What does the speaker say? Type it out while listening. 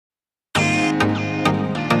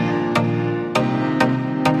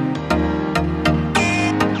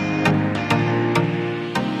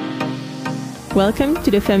Welcome to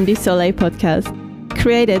the Femme du Soleil podcast,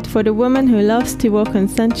 created for the woman who loves to walk on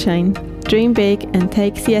sunshine, dream big and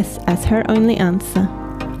takes yes as her only answer.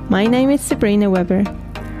 My name is Sabrina Weber.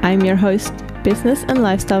 I'm your host, business and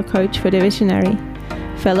lifestyle coach for the visionary,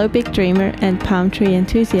 fellow big dreamer and palm tree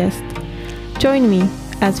enthusiast. Join me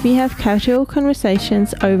as we have casual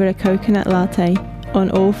conversations over a coconut latte on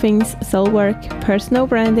all things soul work, personal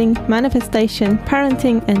branding, manifestation,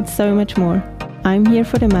 parenting and so much more. I'm here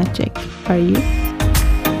for the magic. Are you?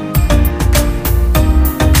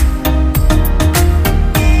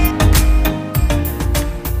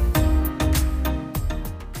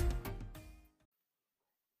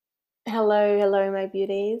 Hello, my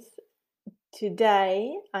beauties.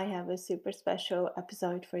 Today, I have a super special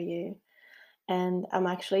episode for you. And I'm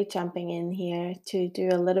actually jumping in here to do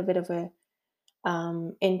a little bit of a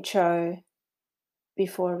intro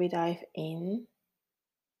before we dive in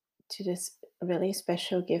to this really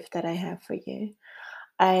special gift that I have for you.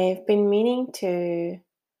 I've been meaning to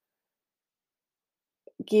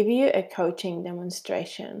give you a coaching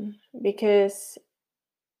demonstration because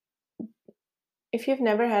if you've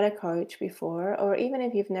never had a coach before, or even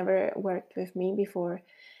if you've never worked with me before,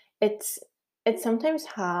 it's sometimes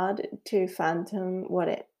hard to fathom what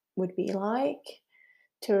it would be like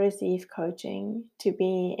to receive coaching, to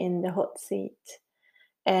be in the hot seat.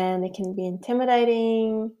 And it can be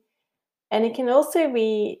intimidating. And it can also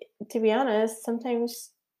be, to be honest,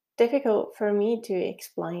 sometimes difficult for me to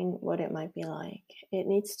explain what it might be like. It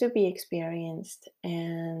needs to be experienced.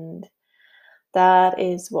 And that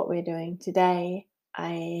is what we're doing today.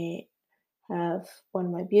 I have one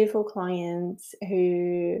of my beautiful clients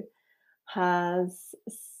who has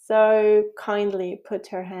so kindly put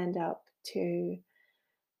her hand up to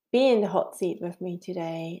be in the hot seat with me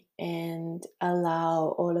today and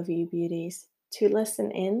allow all of you beauties to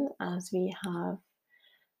listen in as we have,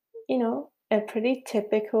 a pretty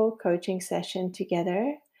typical coaching session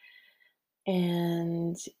together.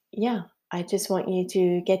 And yeah, I just want you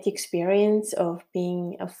to get the experience of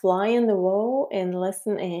being a fly in the wall and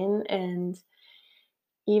listen in. And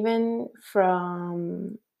even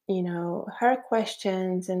from, her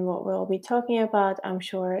questions and what we'll be talking about, I'm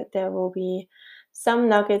sure there will be some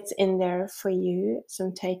nuggets in there for you,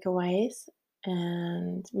 some takeaways.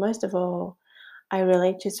 And most of all, I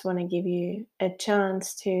really just want to give you a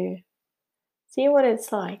chance to see what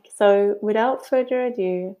it's like. So without further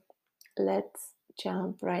ado, let's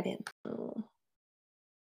jump right in.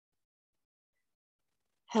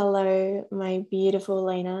 Hello, my beautiful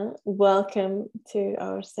Lena. Welcome to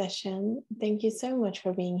our session. Thank you so much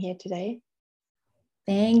for being here today.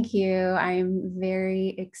 Thank you. I'm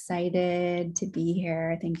very excited to be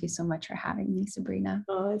here. Thank you so much for having me, Sabrina.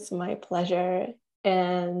 Oh, it's my pleasure.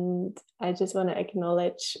 And I just want to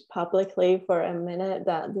acknowledge publicly for a minute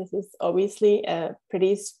that this is obviously a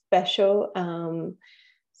pretty special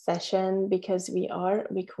session because we are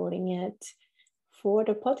recording it for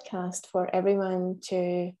the podcast for everyone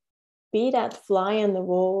to be that fly on the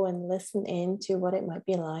wall and listen in to what it might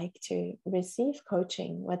be like to receive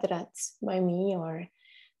coaching, whether that's by me or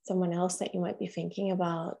someone else that you might be thinking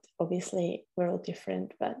about. Obviously, we're all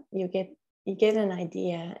different, but you get an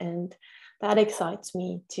idea, and that excites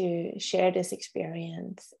me to share this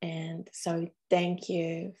experience. And so thank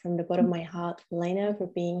you from the bottom of my heart, Lena, for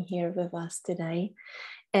being here with us today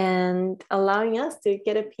and allowing us to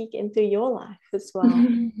get a peek into your life as well.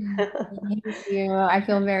 Thank you. I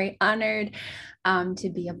feel very honored to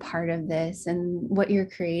be a part of this and what you're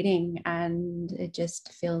creating. And it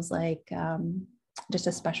just feels like just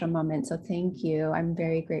a special moment. So thank you. I'm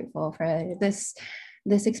very grateful for this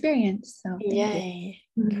experience. So yay.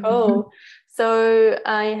 Cool. So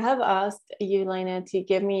I have asked you, Lena, to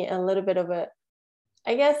give me a little bit of a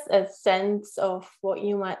sense of what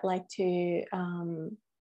you might like to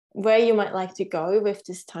where you might like to go with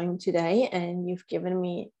this time today, and you've given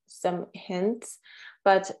me some hints,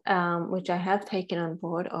 but which I have taken on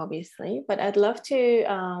board, obviously. But I'd love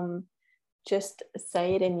to just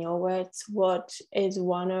say it in your words. What is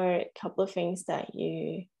one or a couple of things that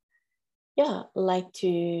you, like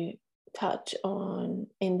to touch on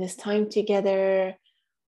in this time together?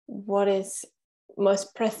 What is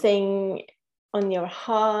most pressing on your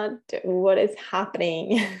heart? What is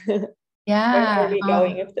happening? yeah. Where are we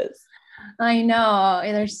going with this? I know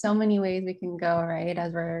there's so many ways we can go, right?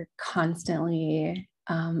 As we're constantly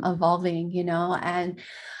evolving, and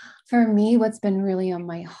for me, what's been really on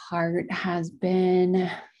my heart has been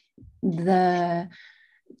there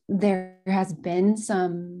has been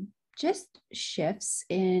some just shifts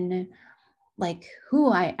in like who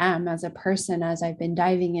I am as a person as I've been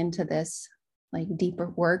diving into this like deeper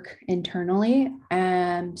work internally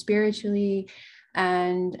and spiritually,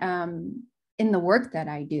 and in the work that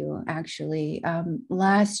I do. Actually,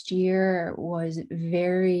 last year was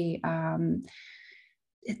very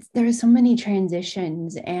there's so many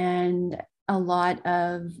transitions and a lot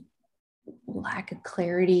of lack of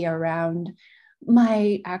clarity around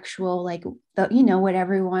my actual, like, the, what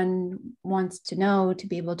everyone wants to know, to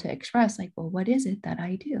be able to express, like, well, what is it that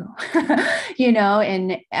I do?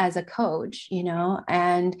 And as a coach,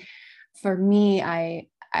 and for me, I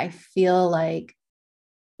feel like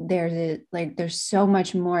there's so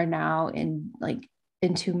much more now in, like,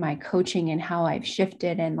 into my coaching and how I've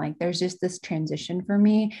shifted, and like there's just this transition for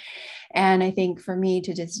me. And I think for me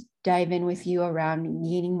to just dive in with you around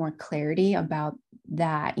gaining more clarity about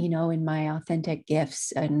that, in my authentic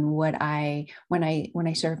gifts, and what when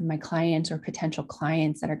I serve my clients or potential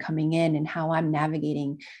clients that are coming in, and how I'm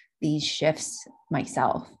navigating these shifts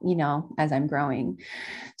myself, as I'm growing.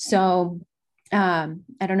 So I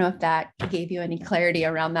don't know if that gave you any clarity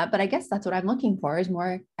around that, but I guess that's what I'm looking for, is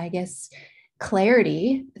more, I guess,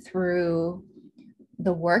 clarity through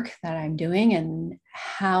the work that I'm doing, and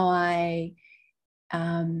how I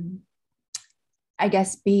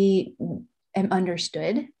guess am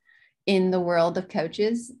understood in the world of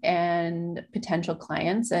coaches and potential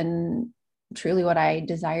clients, and truly what I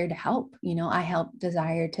desire to help. I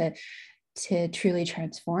desire to truly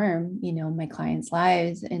transform, my clients'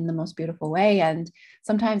 lives in the most beautiful way. And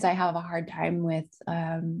sometimes I have a hard time with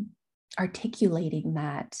articulating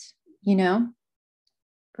that,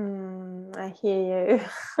 I hear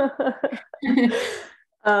you.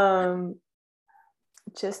 um,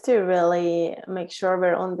 just to really make sure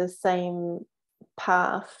we're on the same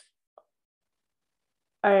path,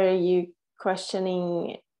 are you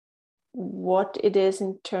questioning what it is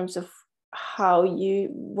in terms of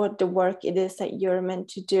what the work it is that you're meant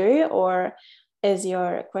to do, or is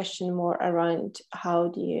your question more around how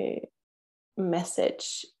do you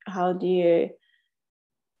message, how do you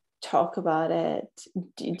talk about it?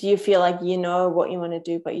 Do you feel like you know what you want to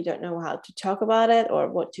do but you don't know how to talk about it, or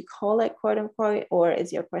what to call it, quote unquote? Or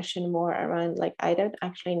is your question more around, like, I don't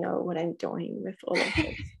actually know what I'm doing with all of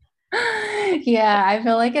this? Yeah, I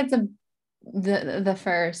feel like it's the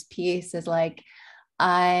first piece is like,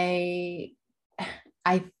 I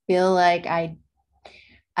feel like I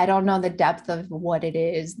don't know the depth of what it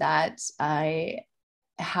is that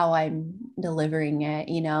how I'm delivering it,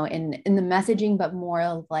 in the messaging, but more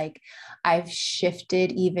of like, I've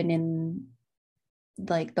shifted even in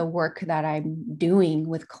like the work that I'm doing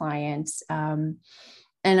with clients. And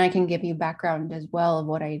I can give you background as well of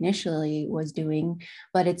what I initially was doing,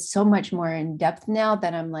 but it's so much more in depth now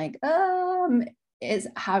that I'm like, is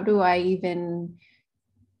how do I even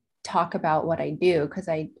talk about what I do? Because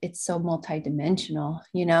it's so multidimensional,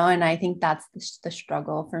 and I think that's the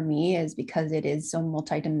struggle for me, is because it is so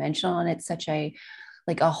multidimensional, and it's such a,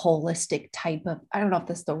 like, a holistic type of, I don't know if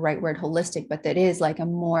that's the right word, holistic, but that is like a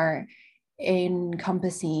more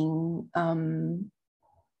encompassing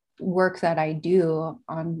work that I do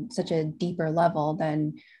on such a deeper level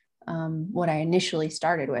than what I initially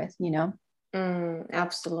started with,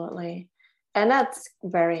 Absolutely. And that's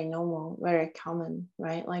very normal, very common,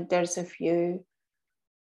 right? Like, there's a few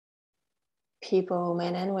people,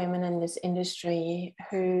 men and women in this industry,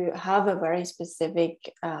 who have a very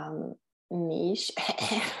specific niche.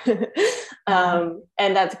 And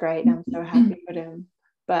that's great. I'm so happy for them.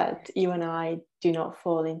 But you and I do not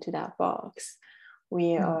fall into that box.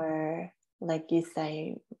 We are, like you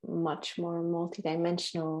say, much more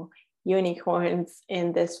multidimensional unicorns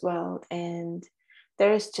in this world. And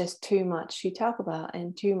there's just too much to talk about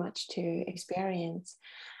and too much to experience.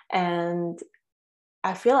 And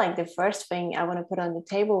I feel like the first thing I want to put on the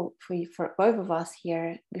table for both of us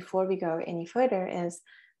here before we go any further is,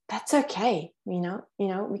 that's okay. We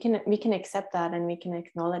can accept that, and we can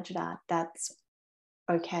acknowledge that that's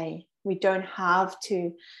okay. We don't have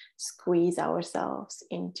to squeeze ourselves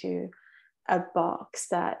into a box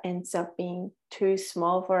that ends up being too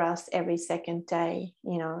small for us every second day.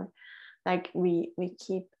 Like, we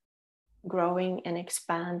keep growing and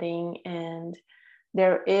expanding, and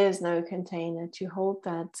there is no container to hold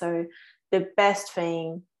that. So the best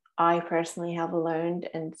thing I personally have learned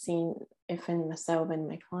and seen, if in myself and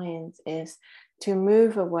my clients, is to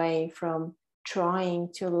move away from trying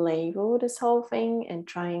to label this whole thing and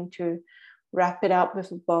trying to wrap it up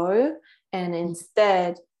with a bow, and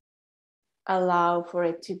instead allow for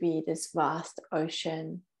it to be this vast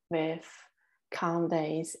ocean with calm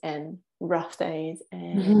days and rough days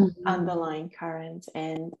and underlying currents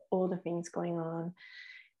and all the things going on.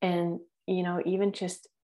 And even just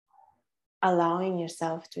allowing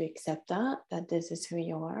yourself to accept that this is who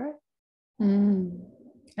you are.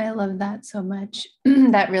 I love that so much.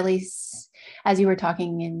 That really, as you were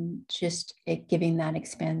talking and just it giving that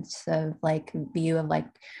expansive like view of like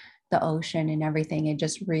the ocean and everything, it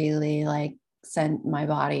just really like sent my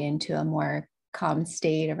body into a more calm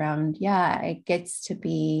state around, yeah, it gets to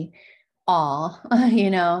be all,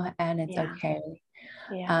 and it's Yeah. okay.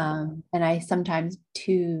 Yeah. And I sometimes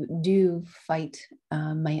too do fight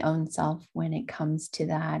my own self when it comes to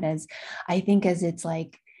that, as I think as it's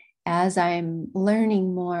like, as I'm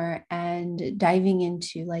learning more and diving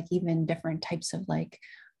into like even different types of like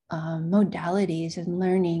modalities and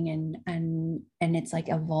learning and it's like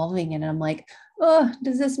evolving and I'm like, oh,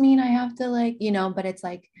 does this mean I have to like, but it's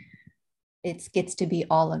like, it gets to be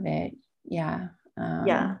all of it. Yeah.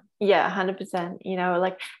 Yeah. Yeah, 100%.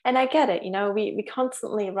 Like, and I get it, we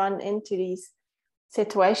constantly run into these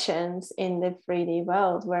situations in the 3D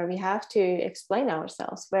world where we have to explain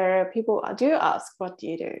ourselves, where people do ask, what do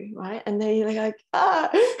you do, right? And they're like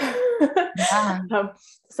Yeah.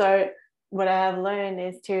 So what I have learned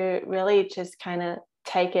is to really just kind of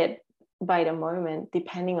take it by the moment.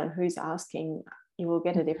 Depending on who's asking, you will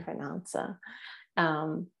get a different answer,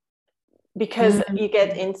 because you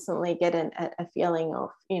instantly get a feeling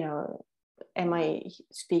of, am I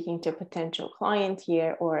speaking to a potential client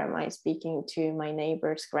here, or am I speaking to my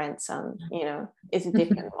neighbor's grandson? It's a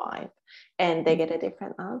different vibe, and they get a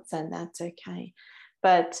different answer, and that's okay.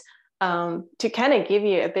 But to kind of give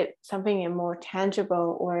you a bit something more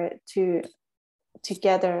tangible, or to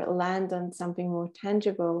together land on something more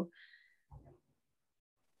tangible,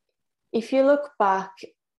 if you look back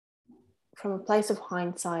from a place of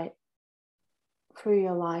hindsight through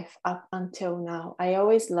your life up until now, I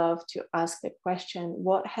always love to ask the question,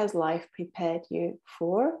 what has life prepared you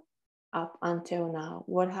for up until now?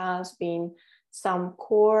 What has been some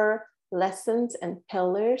core lessons and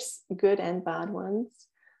pillars, good and bad ones,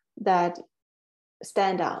 that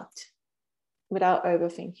stand out without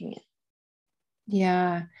overthinking it?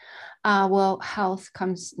 Yeah. Well, health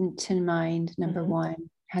comes to mind. Number one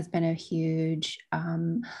has been a huge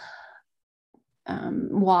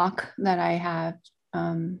walk that I have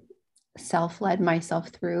self-led myself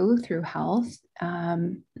through health.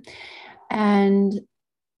 And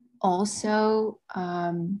also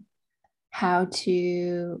how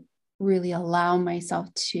to really allow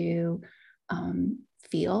myself to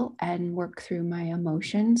feel and work through my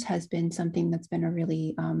emotions has been something that's been a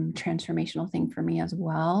really transformational thing for me as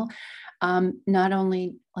well. Not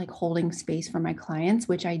only like holding space for my clients,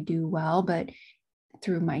 which I do well, but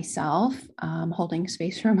through myself, holding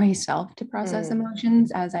space for myself to process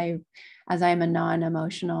emotions as I'm a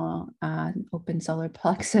non-emotional open solar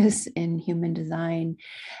plexus in human design,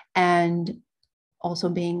 and also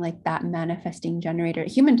being like that manifesting generator.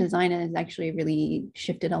 Human design has actually really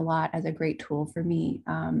shifted a lot as a great tool for me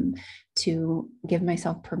to give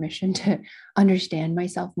myself permission to understand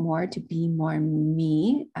myself more, to be more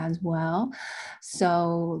me as well.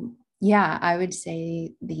 So yeah, I would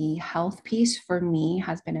say the health piece for me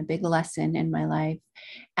has been a big lesson in my life,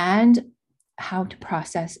 and how to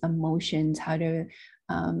process emotions, how to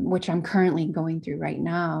which I'm currently going through right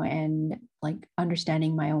now, and like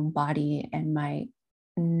understanding my own body and my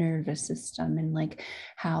nervous system, and like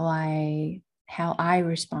how I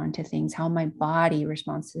respond to things, how my body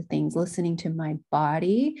responds to things, listening to my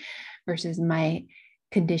body versus my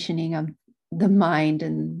conditioning of the mind,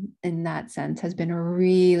 and in that sense has been a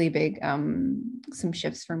really big some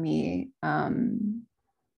shifts for me in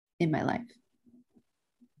my life.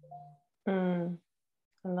 I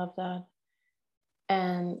love that.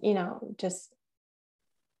 And just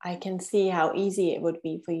I can see how easy it would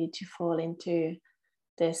be for you to fall into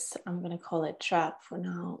this, I'm going to call it trap for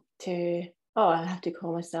now, to, oh, I have to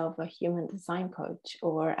call myself a human design coach,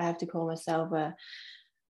 or I have to call myself a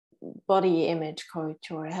body image coach,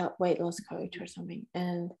 or a weight loss coach, or something.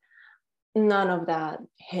 And none of that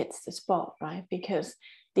hits the spot, right? Because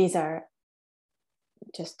these are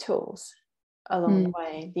just tools along the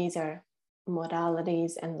way. These are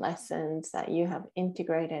modalities and lessons that you have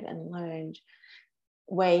integrated and learned,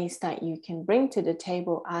 ways that you can bring to the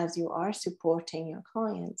table as you are supporting your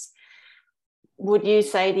clients. Would you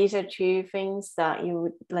say these are two things that you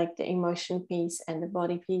would like? The emotion piece and the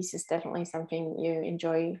body piece is definitely something you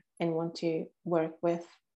enjoy and want to work with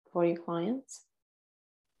for your clients?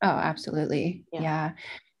 Oh, absolutely. Yeah,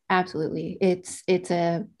 absolutely. It's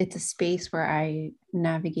a space where I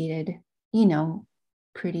navigated,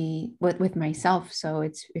 pretty with myself. So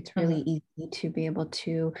it's really easy to be able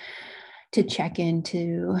to check in,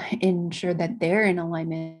 to ensure that they're in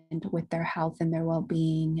alignment with their health and their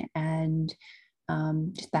well-being, and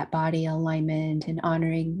just that body alignment and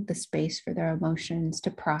honoring the space for their emotions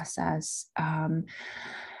to process.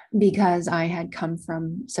 Because I had come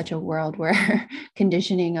from such a world where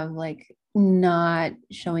conditioning of like not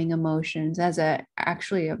showing emotions as a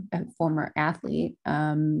former athlete,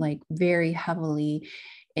 like very heavily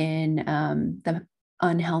in the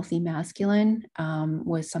unhealthy masculine,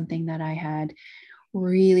 was something that I had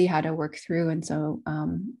really had to work through. And so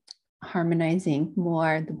harmonizing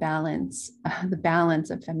more the balance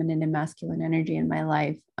of feminine and masculine energy in my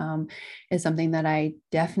life, is something that I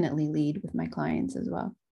definitely lead with my clients as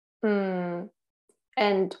well.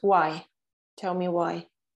 And why? Tell me why.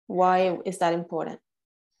 Why is that important?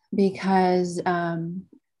 Because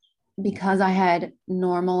I had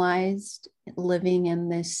normalized living in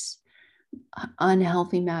this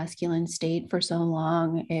unhealthy masculine state for so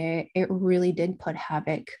long, it really did put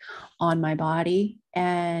havoc on my body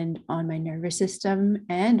and on my nervous system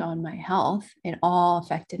and on my health. It all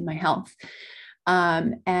affected my health.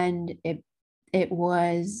 And it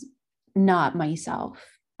was not myself.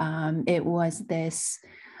 It was this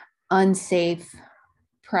unsafe,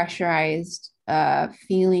 pressurized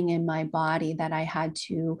feeling in my body that I had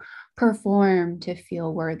to perform to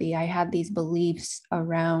feel worthy. I had these beliefs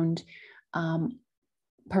around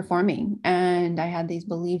performing, and I had these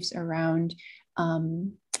beliefs around a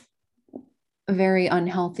very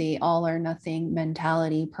unhealthy all or nothing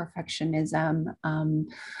mentality, perfectionism,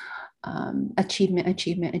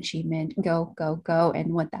 achievement, go.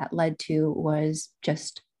 And what that led to was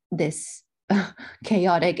just this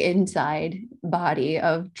chaotic inside body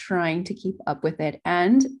of trying to keep up with it.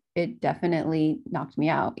 And it definitely knocked me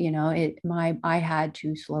out. I had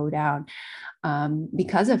to slow down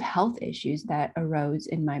because of health issues that arose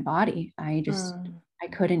in my body. I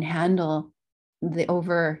couldn't handle the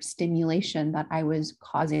overstimulation that I was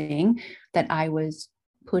causing, that I was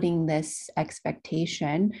putting this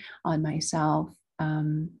expectation on myself.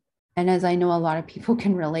 And as I know, a lot of people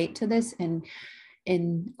can relate to this in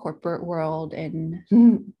corporate world, and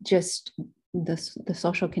just the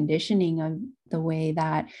social conditioning of the way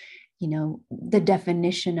that, the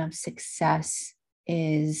definition of success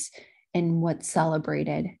is and what's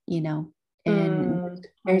celebrated, and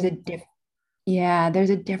there's a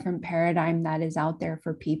different paradigm that is out there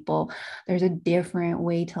for people. There's a different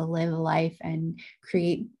way to live life and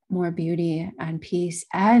create more beauty and peace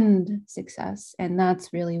and success. And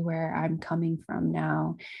that's really where I'm coming from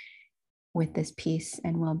now with this peace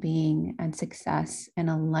and well-being and success and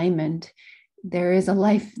alignment. There is a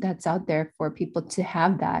life that's out there for people to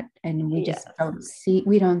have that. And we just don't see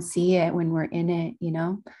it when we're in it,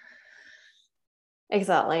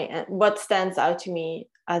 Exactly. And what stands out to me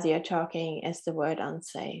as you're talking is the word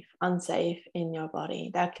unsafe in your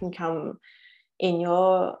body. That can come in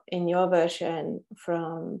your version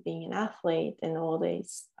from being an athlete and all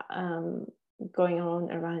these going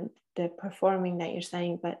on around the performing that you're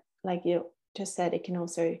saying, but like you just said, it can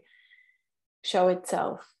also show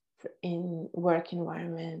itself in work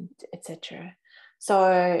environment, etc.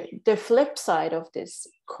 So the flip side of this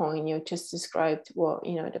coin, you just described what,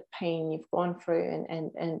 the pain you've gone through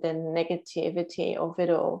and the negativity of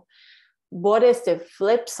it all. What is the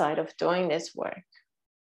flip side of doing this work?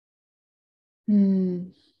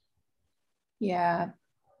 Yeah.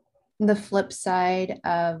 The flip side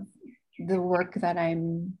of the work that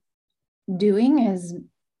I'm doing is,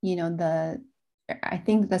 I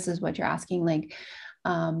think this is what you're asking, like,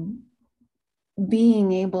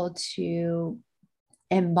 being able to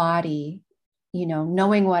embody,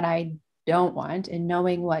 knowing what I don't want and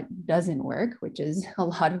knowing what doesn't work, which is a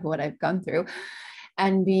lot of what I've gone through,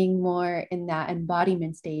 and being more in that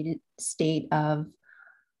embodiment state of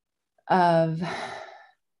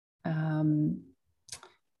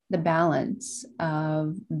the balance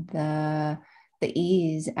of the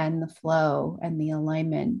ease and the flow and the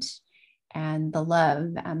alignment and the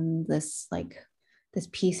love and this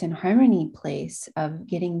peace and harmony place of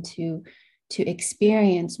getting to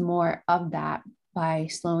experience more of that by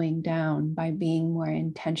slowing down, by being more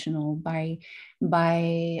intentional, by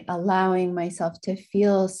allowing myself to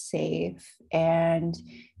feel safe and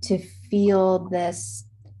to feel this,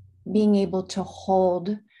 being able to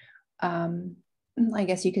hold, I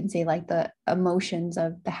guess you can say, like the emotions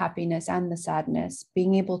of the happiness and the sadness,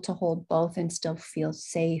 being able to hold both and still feel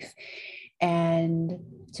safe, and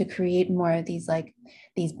to create more of these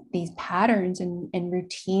these patterns and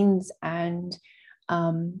routines and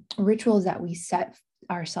rituals that we set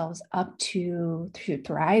ourselves up to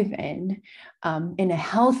thrive in a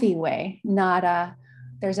healthy way, not a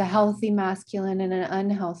there's a healthy masculine and an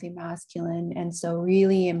unhealthy masculine. And so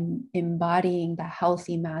really embodying the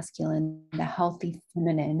healthy masculine, the healthy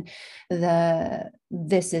feminine,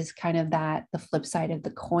 this is kind of that, the flip side of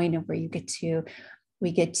the coin of where we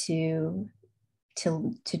get to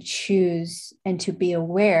choose and to be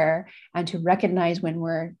aware and to recognize when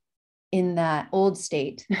we're in that old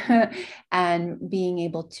state and being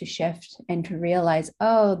able to shift and to realize,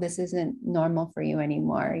 oh, this isn't normal for you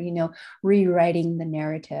anymore, rewriting the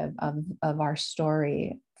narrative of our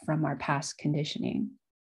story from our past conditioning.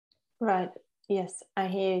 Right. Yes, I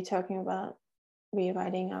hear you talking about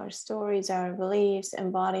rewriting our stories, our beliefs,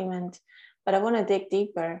 embodiment, but I want to dig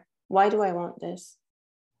deeper. Why do I want this?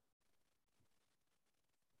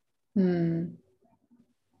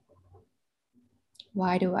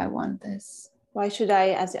 Why do I want this? Why should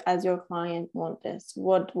I, as your client, want this?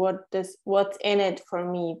 What's in it for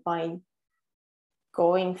me by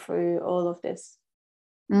going through all of this?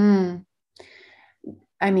 I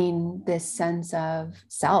mean, this sense of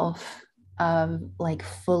self, of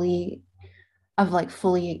fully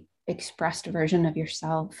expressed version of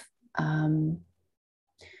yourself,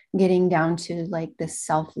 getting down to this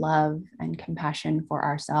self-love and compassion for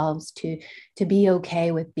ourselves, to be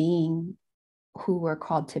okay with being who we're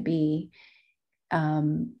called to be,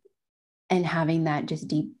 and having that just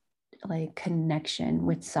deep connection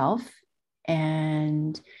with self.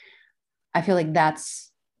 And I feel like that's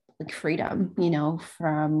freedom,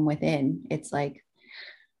 from within. It's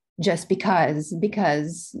just because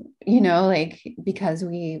because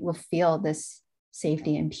we will feel this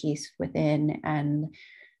safety and peace within, and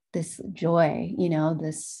this joy,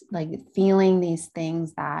 this feeling these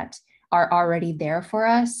things that are already there for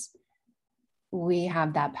us. We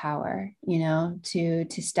have that power, to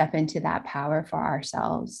step into that power for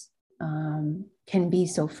ourselves. Can be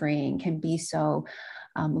so freeing, can be so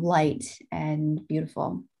light and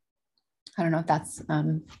beautiful. I don't know if that's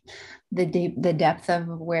the depth of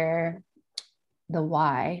where the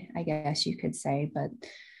why, I guess you could say, but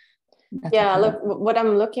yeah, look, what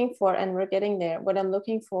I'm looking for, and we're getting there, what I'm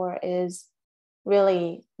looking for is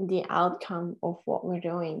really the outcome of what we're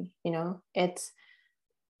doing. It's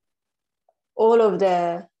all of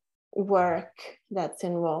the work that's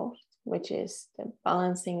involved, which is the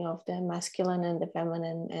balancing of the masculine and the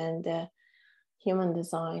feminine, and the human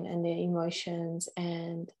design and the emotions,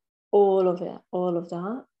 and all of that,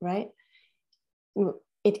 right?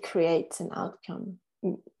 It creates an outcome.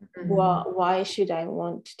 Why should I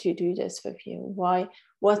want to do this with you?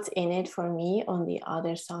 What's in it for me on the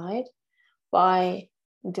other side by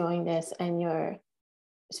doing this? And you're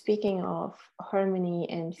speaking of harmony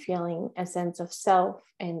and feeling a sense of self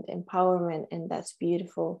and empowerment, and that's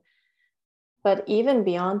beautiful. But even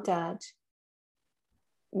beyond that,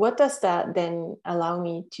 what does that then allow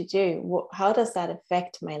me to do? How does that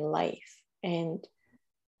affect my life? And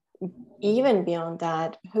even beyond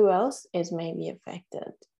that, who else is maybe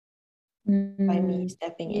affected by me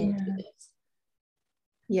stepping into this?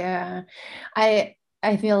 Yeah, I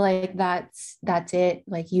feel like that's it.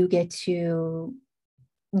 You get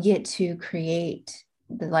to create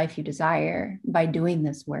the life you desire by doing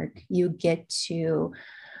this work. You get to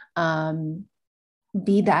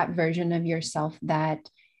be that version of yourself that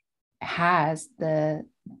has the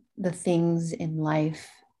things in life,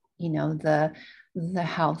 the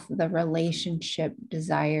health, the relationship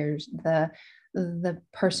desires, the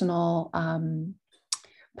personal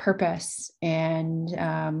purpose, and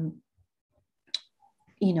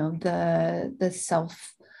the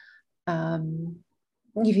self,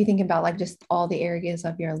 if you think about just all the areas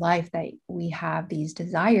of your life that we have these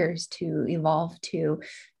desires to evolve to,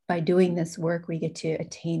 by doing this work, we get to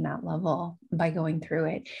attain that level by going through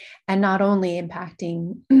it, and not only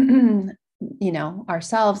impacting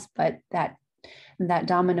ourselves, but that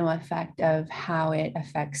domino effect of how it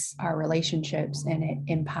affects our relationships, and it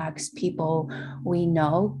impacts people we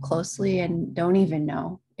know closely and don't even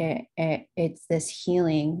know. It's this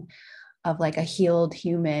healing of a healed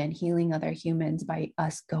human healing other humans by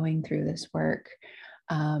us going through this work,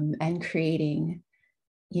 and creating,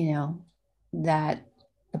 that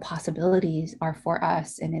the possibilities are for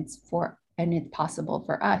us, and it's possible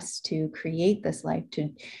for us to create this life, to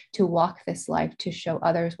walk this life, to show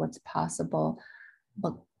others what's possible,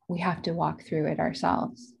 but we have to walk through it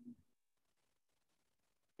ourselves.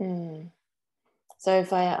 So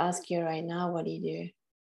if I ask you right now, what do you do?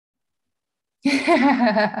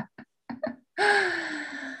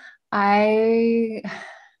 I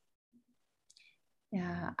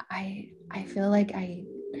feel like I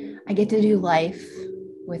get to do life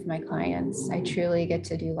with my clients. I truly get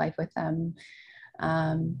to do life with them,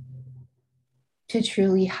 to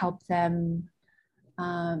truly help them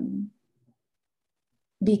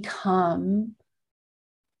become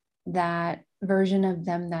that version of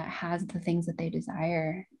them that has the things that they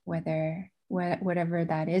desire, whatever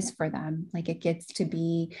that is for them. Like it gets to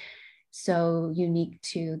be so unique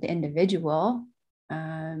to the individual,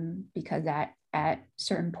 because at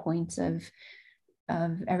certain points of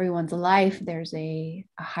everyone's life, there's a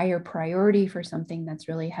higher priority for something that's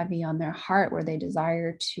really heavy on their heart, where they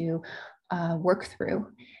desire to work through,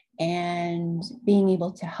 and being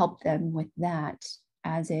able to help them with that,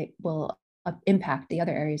 as it will impact the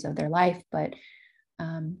other areas of their life. But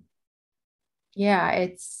yeah,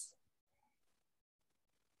 it's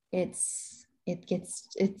to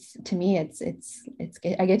me, it's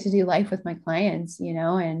I get to do life with my clients,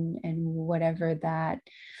 and whatever that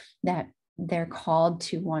they're called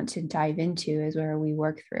to want to dive into is where we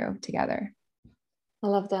work through together. I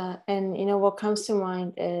love that. And what comes to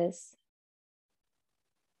mind is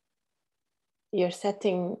you're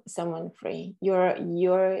setting someone free. You're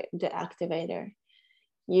the activator.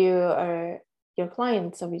 Your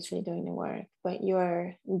client's obviously doing the work, but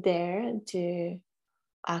you're there to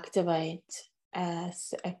activate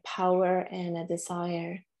as a power and a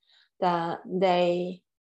desire that they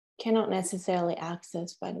cannot necessarily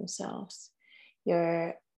access by themselves.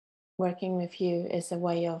 You're working with you is a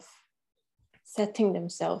way of setting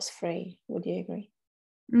themselves free. Would you agree?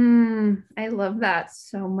 I love that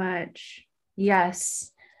so much.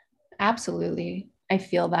 Yes, absolutely. I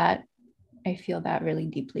feel that really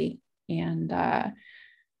deeply. And yeah,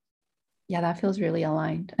 that feels really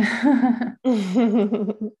aligned. Yeah.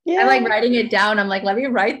 I'm like writing it down. I'm like, let me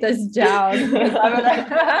write this down.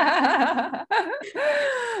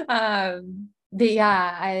 But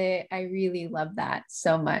yeah, I really love that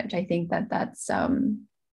so much. I think that's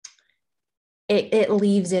it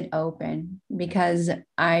leaves it open, because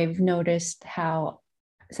I've noticed how,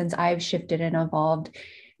 since I've shifted and evolved,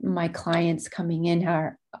 my clients coming in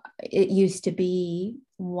it used to be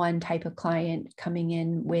one type of client coming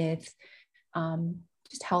in with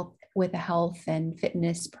just a health and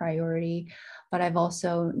fitness priority. But I've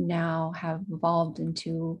also now have evolved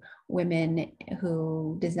into women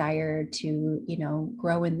who desire to,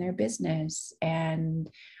 grow in their business, and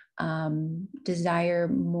desire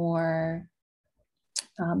more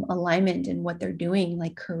alignment in what they're doing,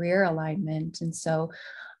 like career alignment. And so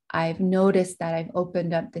I've noticed that I've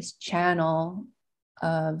opened up this channel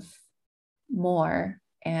of more.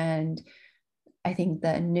 And I think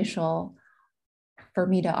the initial, for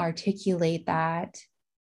me to articulate that,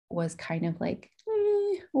 was kind of like,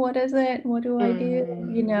 what is it? What do I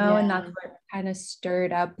do? Yeah. And that's what kind of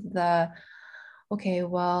stirred up okay,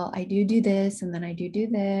 well, I do this, and then I do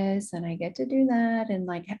this, and I get to do that. And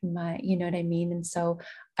like you know what I mean? And so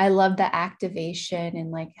I love the activation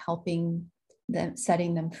and like helping them,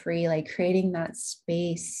 setting them free, like creating that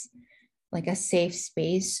space, like a safe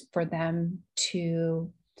space for them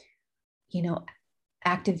to,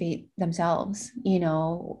 activate themselves,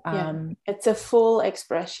 It's a full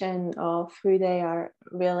expression of who they are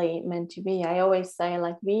really meant to be. I always say,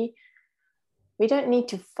 like, we don't need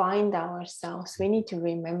to find ourselves. We need to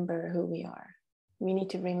remember who we are. We need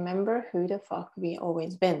to remember who the fuck we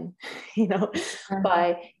always been,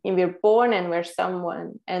 we're born and we're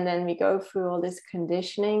someone, and then we go through all this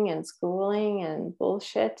conditioning and schooling and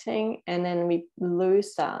bullshitting, and then we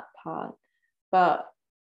lose that part. But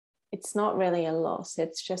it's not really a loss.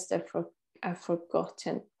 It's just a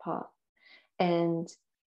forgotten part. And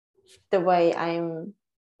the way I'm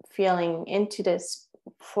feeling into this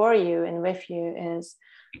for you and with you is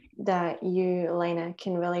that you, Elena,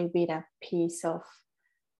 can really be that piece of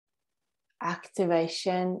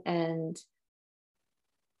activation and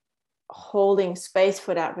holding space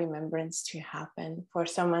for that remembrance to happen, for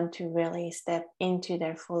someone to really step into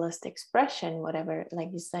their fullest expression, whatever,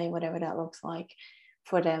 like you say, whatever that looks like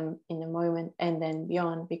for them in the moment and then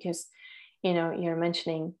beyond. Because you're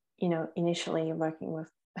mentioning, initially you're working with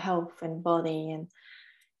health and body, and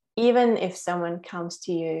even if someone comes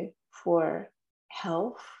to you for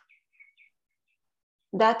health,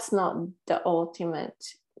 that's not the ultimate.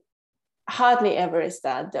 Hardly ever is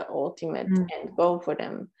that the ultimate end goal for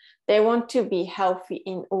them. They want to be healthy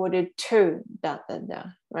in order to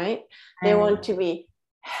right? They want to be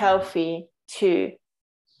healthy to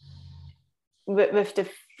with the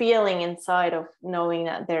feeling inside of knowing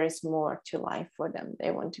that there is more to life for them.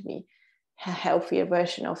 They want to be a healthier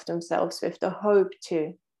version of themselves with the hope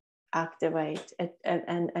to activate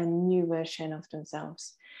a new version of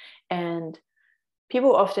themselves. And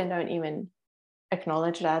people often don't even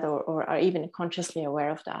acknowledge that or are even consciously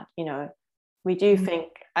aware of that. We do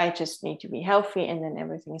think, I just need to be healthy and then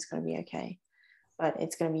everything is going to be okay. But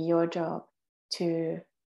it's going to be your job to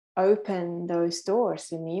open those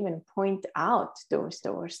doors and even point out those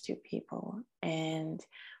doors to people, and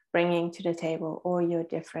bringing to the table all your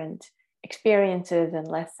different experiences and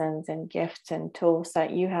lessons and gifts and tools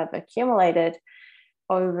that you have accumulated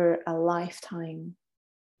over a lifetime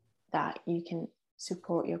that you can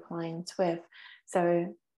support your clients with.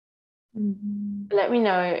 So let me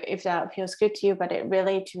know if that feels good to you, but it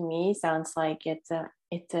really, to me, sounds like it's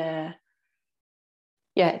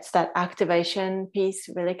that activation piece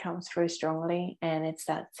really comes through strongly, and it's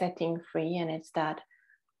that setting free, and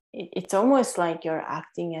it's almost like you're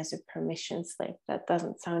acting as a permission slip. That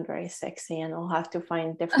doesn't sound very sexy, and I'll have to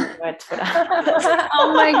find different words for that.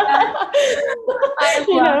 Oh my God.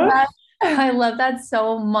 I love that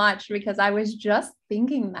so much, because I was just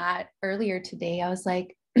thinking that earlier today. I was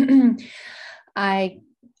like, a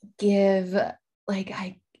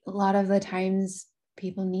lot of the times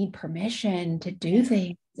people need permission to do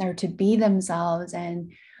things or to be themselves.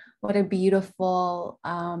 And what a beautiful,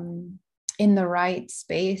 in the right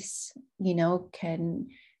space, can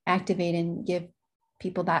activate and give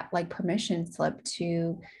people that like permission slip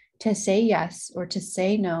to say yes or to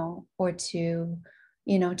say no, or to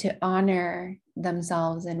honor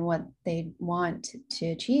themselves and what they want to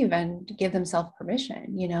achieve, and give themselves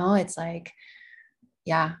permission. It's like,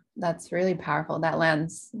 yeah, that's really powerful. That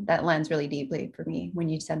lands really deeply for me when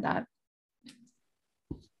you said that.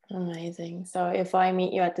 Amazing. So if I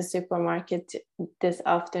meet you at the supermarket this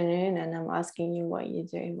afternoon and I'm asking you what you're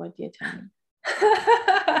doing, what do you tell me?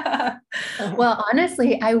 Well,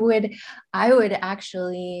 honestly, I would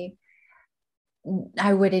actually,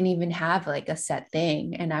 I wouldn't even have like a set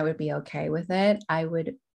thing, and I would be okay with it. I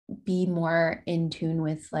would be more in tune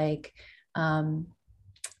with like,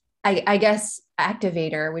 I guess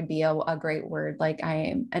activator would be a great word. Like I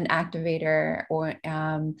am an activator, or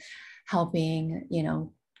helping,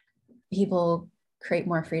 people create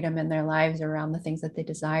more freedom in their lives around the things that they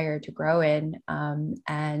desire to grow in.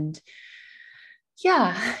 And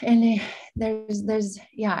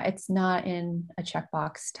it's not in a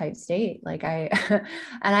checkbox type state. Like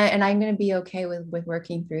I'm going to be okay with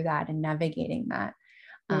working through that and navigating that.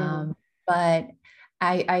 But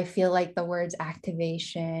I feel like the words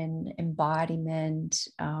activation, embodiment,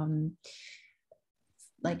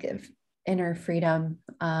 like inner freedom,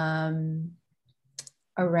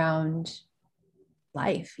 around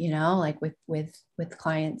life, like with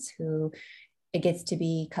clients who it gets to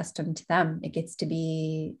be custom to them. It gets to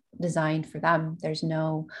be designed for them. There's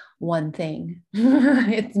no one thing.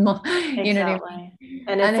 It's more, exactly. You know what I mean?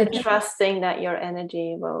 And it's trusting that your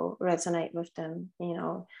energy will resonate with them.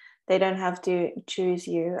 They don't have to choose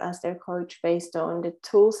you as their coach based on the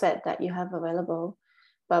tool set that you have available,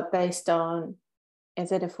 but based on,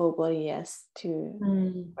 is it a full body yes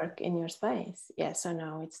to work in your space? Yes or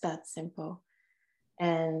no? It's that simple.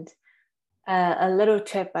 And a little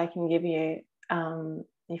tip I can give you,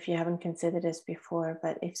 if you haven't considered this before,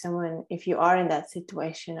 but if you are in that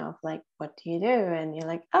situation of like, what do you do? And you're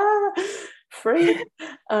like, free.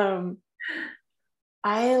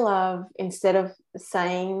 I love, instead of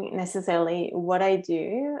saying necessarily what I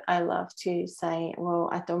do, I love to say, well,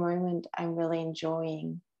 at the moment, I'm really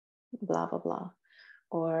enjoying blah, blah, blah.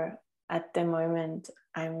 Or at the moment,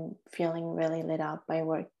 I'm feeling really lit up by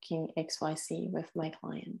working XYZ with my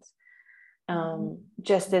clients.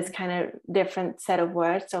 Just this kind of different set of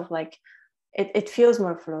words of like, it feels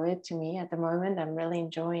more fluid to me at the moment. I'm really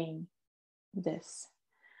enjoying this.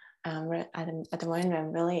 At the moment,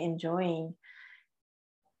 I'm really enjoying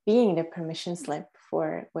being the permission slip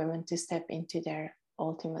for women to step into their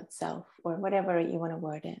ultimate self, or whatever you want to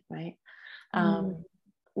word it, right?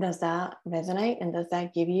 Does that resonate, and does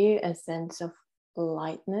that give you a sense of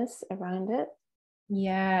lightness around it?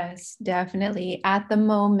 Yes, definitely. At the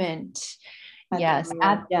moment. Yes.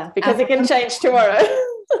 Because it can change tomorrow.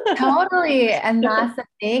 Totally. And that's the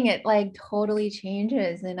thing. It like totally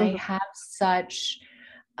changes. And I have such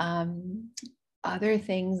other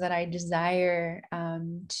things that I desire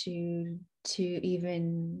to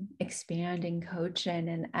even expand and coach in.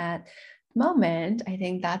 And at moment, I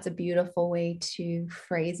think that's a beautiful way to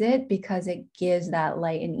phrase it, because it gives that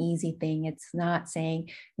light and easy thing. It's not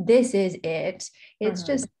saying this is it. It's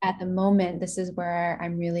just at the moment, this is where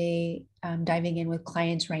I'm really diving in with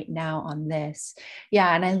clients right now on this.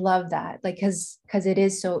 Yeah. And I love that, like, because it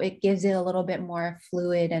is so, it gives it a little bit more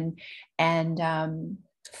fluid and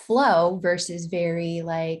flow versus very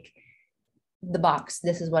like the box,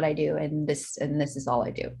 this is what I do, and this is all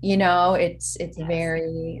I do. It's yes.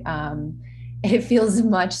 Very it feels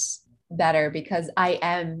much better, because I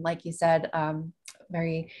am, like you said,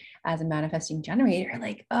 very, as a manifesting generator,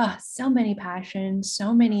 like, oh, so many passions,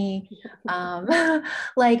 so many um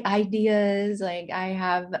like ideas. Like I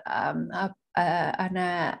have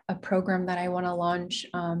a program that I want to launch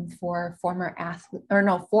for former athlete, or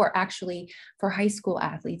no, for actually for high school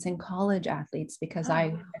athletes and college athletes, because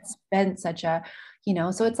I spent such a,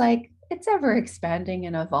 so it's like it's ever expanding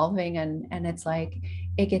and evolving, and it's like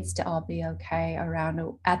it gets to all be okay around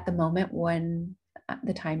at the moment when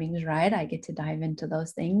the timing is right. I get to dive into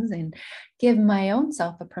those things and give my own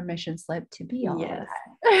self a permission slip to be all of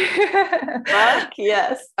that. Fuck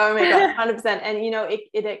yes. Oh my God, 100%. And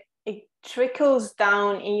it trickles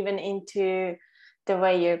down even into the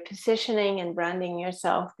way you're positioning and branding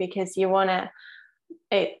yourself, because you want to,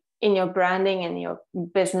 in your branding and your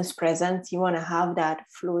business presence, you want to have that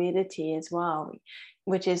fluidity as well,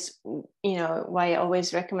 which is, why I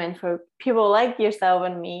always recommend for people like yourself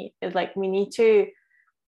and me, is like, we need to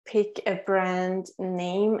pick a brand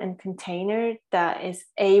name and container that is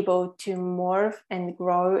able to morph and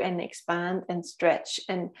grow and expand and stretch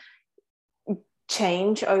and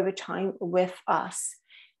change over time with us.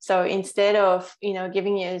 So instead of,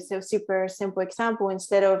 giving you a super simple example,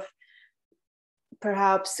 instead of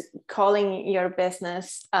perhaps calling your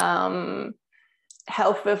business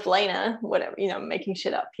Health with Lena, whatever, making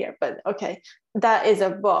shit up here, but okay, that is a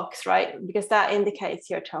box, right? Because that indicates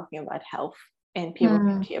you're talking about health, and people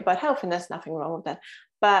talk to you about health, and there's nothing wrong with that.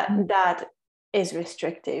 But that is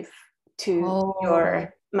restrictive to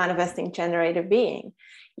your manifesting generator being.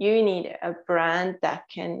 You need a brand that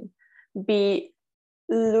can be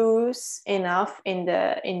loose enough in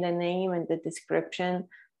the name and the description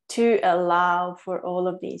to allow for all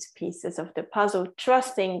of these pieces of the puzzle,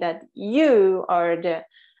 trusting that you are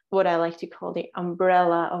what I like to call the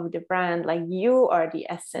umbrella of the brand. Like, you are the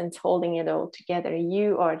essence holding it all together.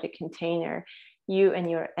 You are the container, you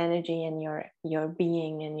and your energy and your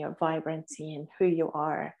being and your vibrancy and who you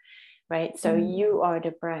are, right? So you are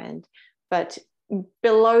the brand. But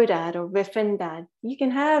below that, or within that, you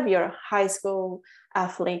can have your high school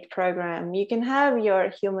athlete program, you can have your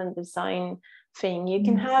human design thing, you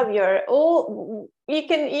can have you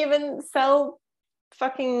can even sell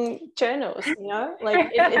fucking journals, like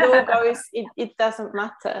it all goes, it doesn't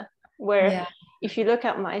matter where. If you look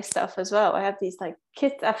at my stuff as well, I have these like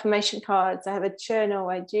kids affirmation cards, I have a journal,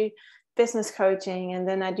 I do business coaching, and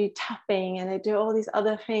then I do tapping, and I do all these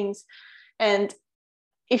other things. And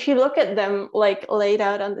if you look at them like laid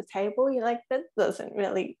out on the table, you're like, that doesn't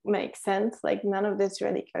really make sense, like none of this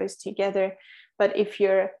really goes together. But if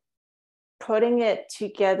you're putting it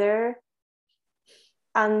together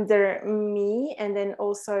under me, and then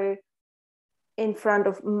also in front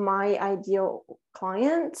of my ideal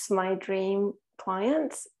clients, my dream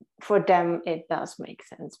clients, for them it does make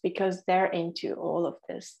sense, because they're into all of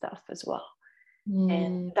this stuff as well.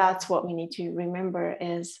 And that's what we need to remember,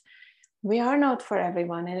 is we are not for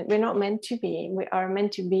everyone, and we're not meant to be. We are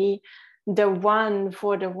meant to be the one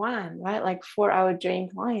for the one, right? Like for our dream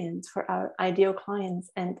clients, for our ideal clients,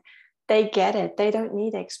 and they get it. They don't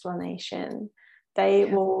need explanation. They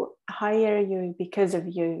will hire you because of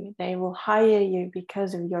you. They will hire you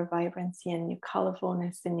because of your vibrancy and your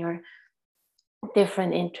colorfulness and your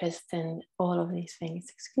different interests and all of these things.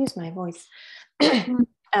 Excuse my voice.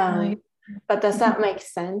 But does that make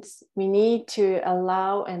sense? We need to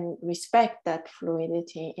allow and respect that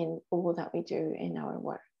fluidity in all that we do in our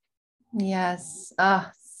work. Yes. Oh,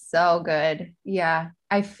 so good. Yeah.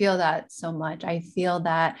 I feel that so much. I feel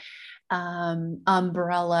that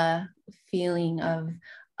umbrella feeling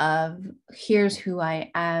of here's who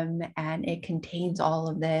I am, and it contains all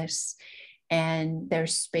of this, and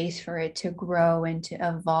there's space for it to grow and to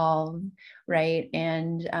evolve, right?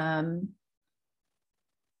 And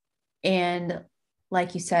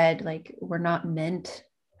like you said, like, we're not meant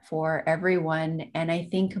for everyone. And I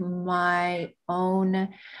think my own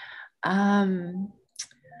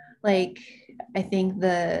like, I think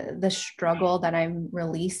the struggle that I'm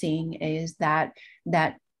releasing is that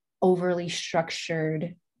overly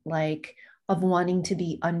structured, like, of wanting to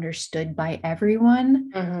be understood by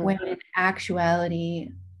everyone, when in actuality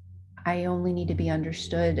I only need to be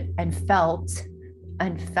understood and felt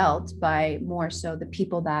by more so the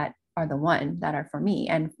people that are the one that are for me,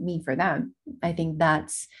 and me for them. I think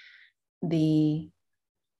that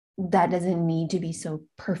doesn't need to be so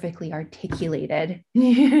perfectly articulated,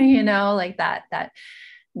 like that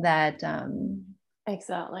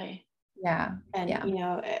Exactly. Yeah. And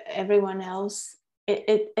everyone else,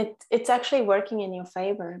 it's actually working in your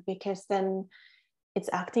favor, because then it's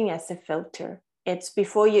acting as a filter. It's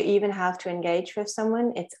before you even have to engage with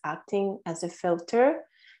someone, it's acting as a filter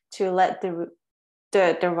to let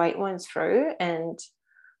the right ones through and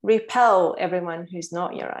repel everyone who's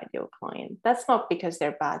not your ideal client. That's not because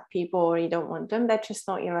they're bad people or you don't want them. That's just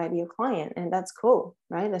not your ideal client, and that's cool,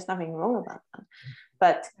 right? There's nothing wrong about that.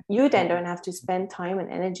 But you then don't have to spend time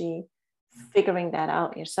and energy figuring that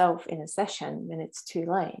out yourself in a session when it's too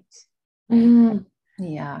late. Mm.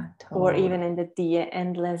 Yeah, totally. Or even in the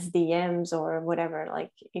endless DMs or whatever. Like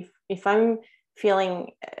if I'm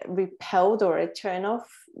feeling repelled or a turn off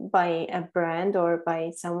by a brand or by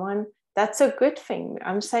someone, that's a good thing.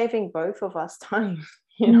 I'm saving both of us time,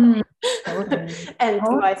 you know, Totally. and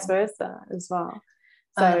vice versa as well.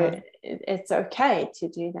 So it's okay to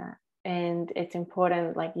do that. And it's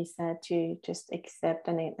important, like you said, to just accept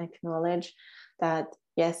and acknowledge that,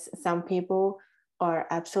 yes, some people are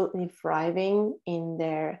absolutely thriving in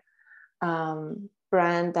their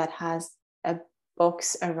brand that has a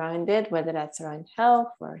box around it, whether that's around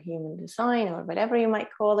health or human design or whatever you might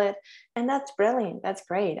call it, and that's brilliant. That's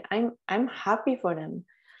great. I'm happy for them.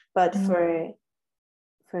 But for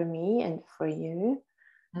me and for you,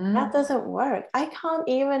 that doesn't work. I can't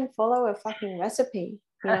even follow a fucking recipe,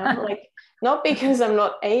 you know, like, not because I'm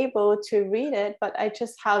not able to read it, but I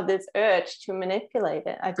just have this urge to manipulate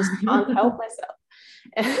it. I just can't help myself.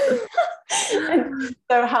 And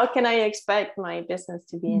so how can I expect my business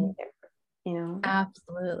to be any different, you know?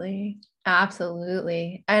 Absolutely.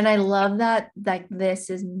 And I love that, like, this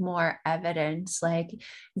is more evidence, like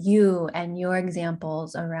you and your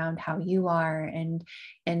examples around how you are, and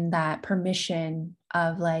that permission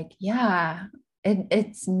of, like, yeah,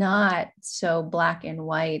 it's not so black and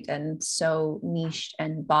white and so niched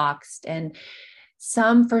and boxed. And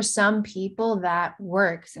for some people that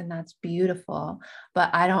works, and that's beautiful,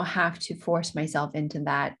 but I don't have to force myself into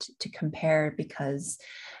that to compare, because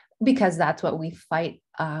that's what we fight,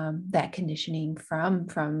 that conditioning from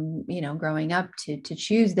growing up to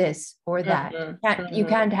choose this or that. You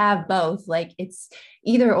can't have both. Like, it's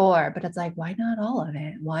either or, but it's like, why not all of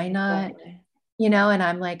it? Why not? Exactly. And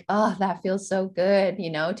I'm like, oh, that feels so good,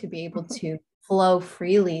 to be able to flow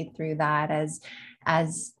freely through that,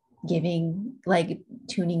 as giving, like,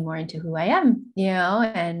 tuning more into who I am,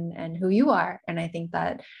 and who you are. And I think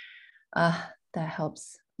that that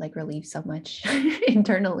helps, like, relieve so much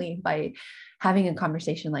internally by having a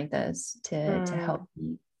conversation like this to help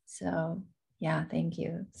me. So yeah, thank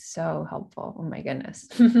you. So helpful. Oh my goodness.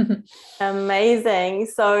 Amazing.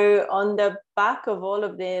 So on the back of all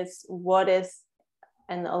of this, what is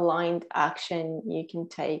an aligned action you can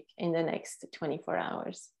take in the next 24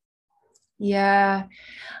 hours? Yeah,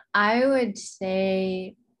 I would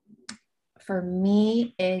say for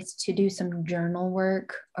me is to do some journal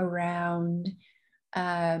work around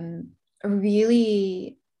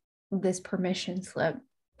really this permission slip,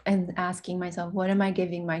 and asking myself, what am I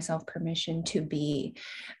giving myself permission to be,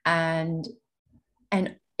 and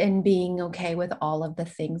being okay with all of the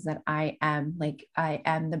things that I am. Like, I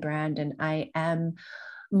am the brand, and I am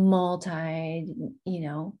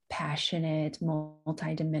passionate,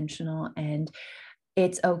 multidimensional, and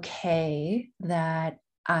it's okay that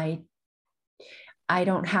I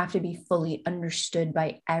don't have to be fully understood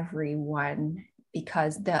by everyone,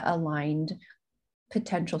 because the aligned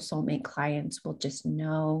potential soulmate clients will just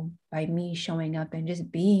know by me showing up and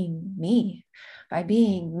just being me, by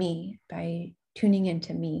tuning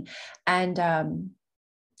into me, and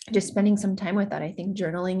just spending some time with that. I think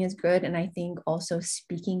journaling is good. And I think also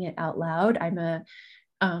speaking it out loud. I'm a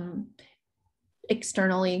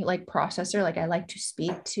externally, like, processor. Like, I like to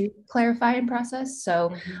speak to clarify and process.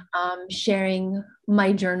 So sharing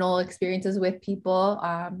my journal experiences with people,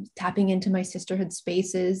 tapping into my sisterhood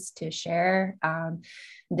spaces to share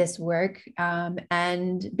this work,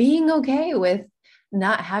 and being okay with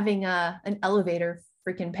not having an elevator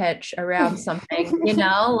freaking pitch around something, like,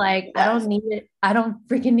 yes. I don't need it. I don't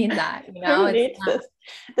freaking need that. Who needs this?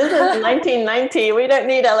 This is 1990. We don't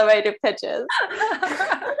need elevator pitches.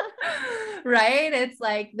 Right? It's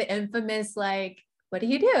like the infamous, like, what do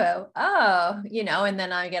you do? Oh, and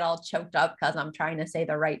then I get all choked up because I'm trying to say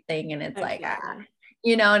the right thing. And it's like,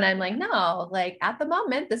 and I'm like, no, like, at the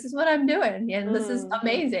moment, this is what I'm doing. And this is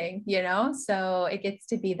amazing, So it gets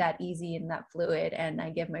to be that easy and that fluid. And I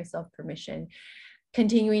give myself permission,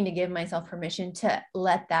 continuing to give myself permission to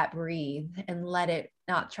let that breathe and let it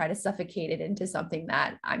not try to suffocate it into something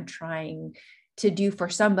that I'm trying to do for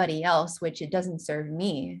somebody else, which it doesn't serve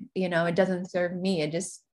me. It doesn't serve me. It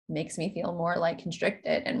just makes me feel more, like,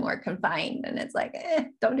 constricted and more confined. And it's like,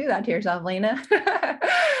 don't do that to yourself, Lena.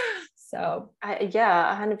 So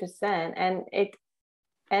yeah, 100%. And it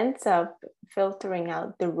ends up filtering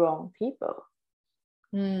out the wrong people,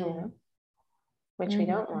 which we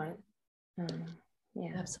don't want.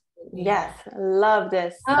 Yeah. Absolutely. Yes, love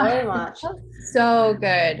this so much. So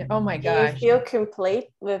good. Oh my gosh. Do you feel complete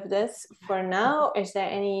with this for now? Is there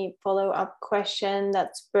any follow-up question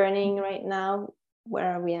that's burning right now?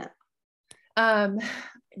 Where are we at?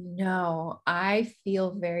 No, I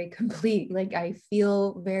feel very complete. Like I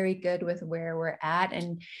feel very good with where we're at.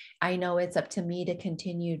 And I know it's up to me to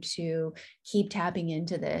continue to keep tapping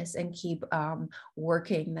into this and keep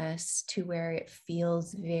working this to where it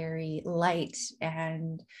feels very light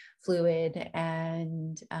and fluid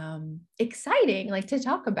and exciting, like to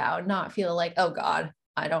talk about, not feel like, oh God,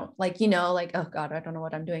 I don't like, like, oh God, I don't know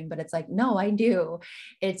what I'm doing. But it's like, no, I do.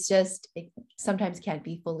 It's just, it sometimes can't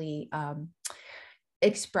be fully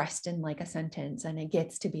expressed in like a sentence, and it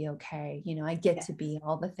gets to be okay. I get to be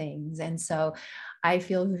all the things. And so I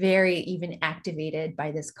feel very even activated by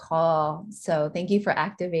this call. So thank you for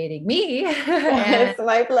activating me. It's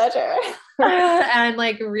my pleasure. And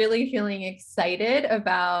like really feeling excited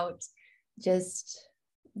about just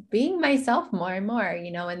being myself more and more,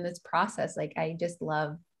 in this process. Like I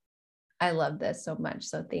love this so much.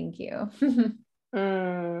 So thank you.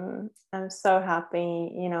 I'm so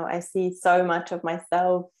happy. I see so much of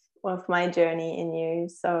myself, of my journey in you.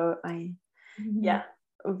 So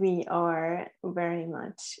we are very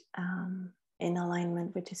much in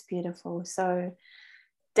alignment, which is beautiful. So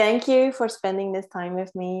thank you for spending this time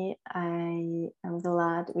with me. I am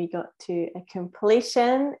glad we got to a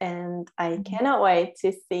completion, and I cannot wait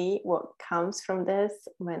to see what comes from this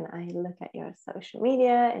when I look at your social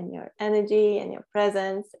media and your energy and your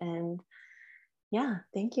presence. And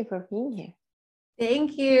thank you for being here.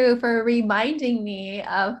 Thank you for reminding me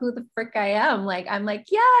of who the frick I am. Like, I'm like,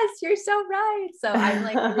 yes, you're so right. So I'm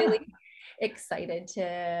like really excited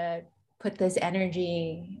to put this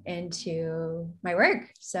energy into my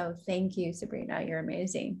work. So thank you, Sabrina. You're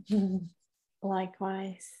amazing.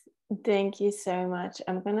 Likewise. Thank you so much.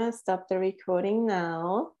 I'm going to stop the recording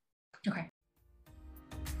now. Okay.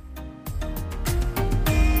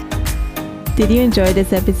 Did you enjoy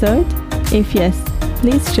this episode? If yes,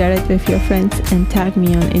 please share it with your friends and tag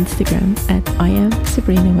me on Instagram at I am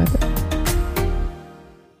Sabrina Weber.